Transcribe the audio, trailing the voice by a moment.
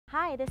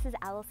Hi, this is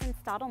Allison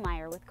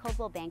Stottlemyre with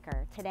Coldwell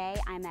Banker. Today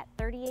I'm at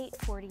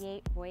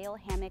 3848 Royal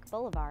Hammock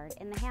Boulevard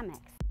in the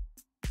Hammocks.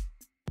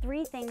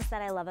 Three things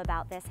that I love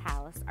about this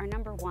house are: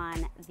 number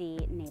one, the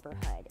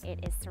neighborhood.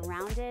 It is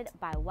surrounded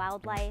by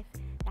wildlife.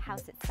 The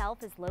house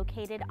itself is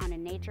located on a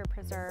nature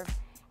preserve.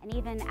 And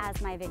even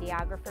as my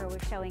videographer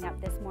was showing up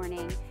this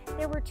morning,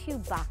 there were two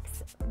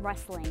bucks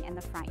rustling in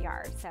the front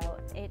yard. So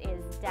it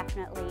is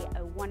definitely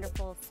a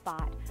wonderful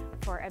spot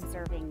for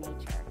observing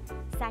nature.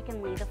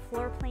 Secondly, the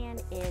floor plan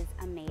is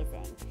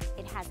amazing.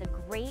 It has a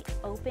great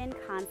open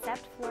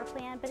concept floor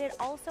plan, but it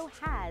also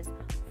has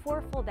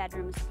 4 full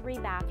bedrooms, 3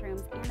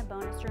 bathrooms, and a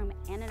bonus room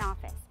and an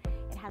office.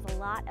 It has a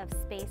lot of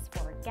space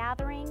for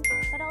gathering,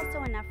 but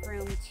also enough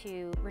room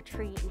to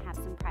retreat and have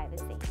some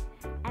privacy.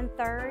 And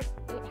third,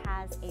 it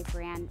has a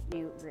brand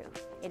new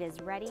roof. It is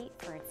ready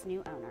for its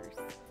new owners.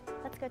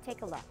 Let's go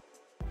take a look.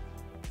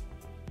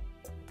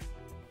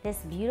 This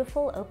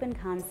beautiful open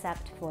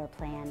concept floor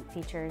plan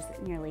features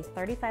nearly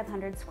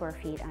 3,500 square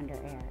feet under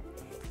air.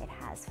 It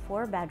has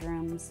 4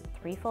 bedrooms,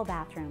 3 full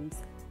bathrooms,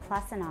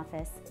 plus an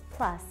office,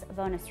 plus a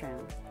bonus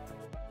room.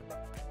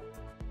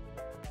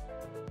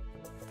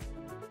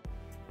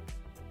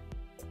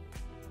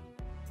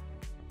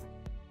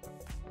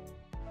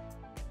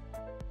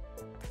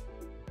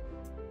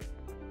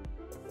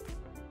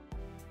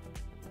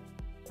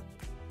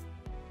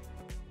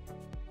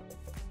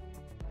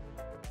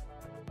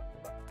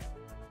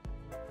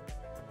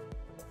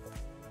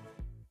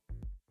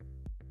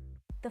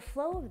 The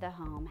flow of the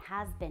home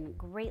has been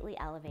greatly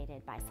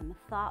elevated by some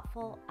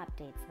thoughtful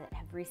updates that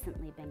have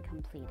recently been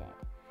completed.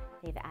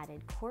 They've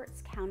added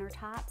quartz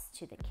countertops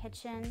to the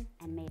kitchen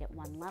and made it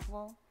one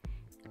level,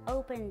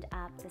 opened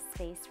up the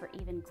space for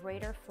even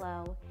greater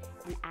flow,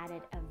 and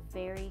added a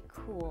very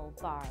cool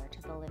bar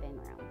to the living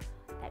room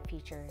that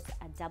features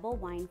a double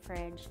wine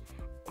fridge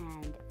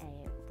and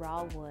a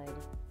raw wood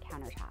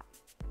countertop.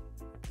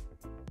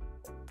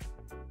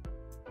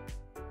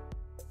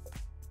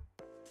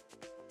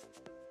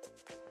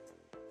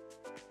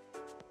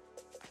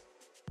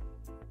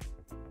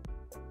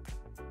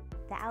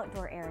 The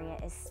outdoor area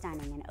is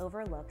stunning and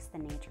overlooks the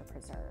nature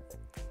preserve.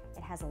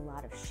 It has a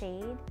lot of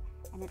shade,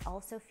 and it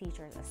also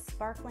features a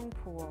sparkling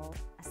pool,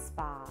 a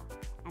spa,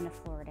 and a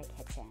Florida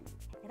kitchen.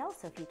 It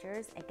also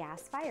features a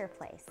gas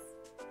fireplace.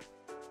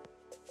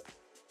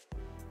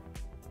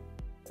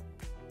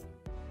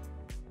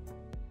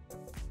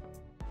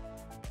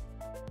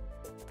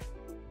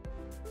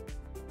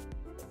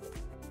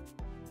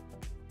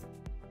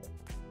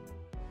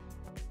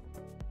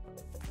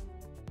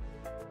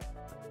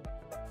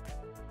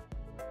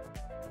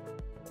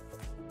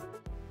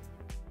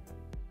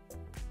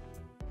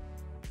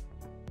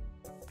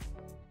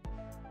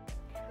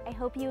 I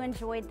hope you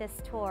enjoyed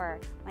this tour.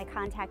 My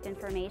contact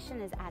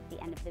information is at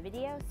the end of the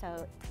video,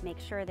 so make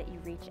sure that you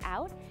reach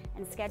out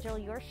and schedule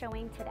your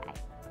showing today.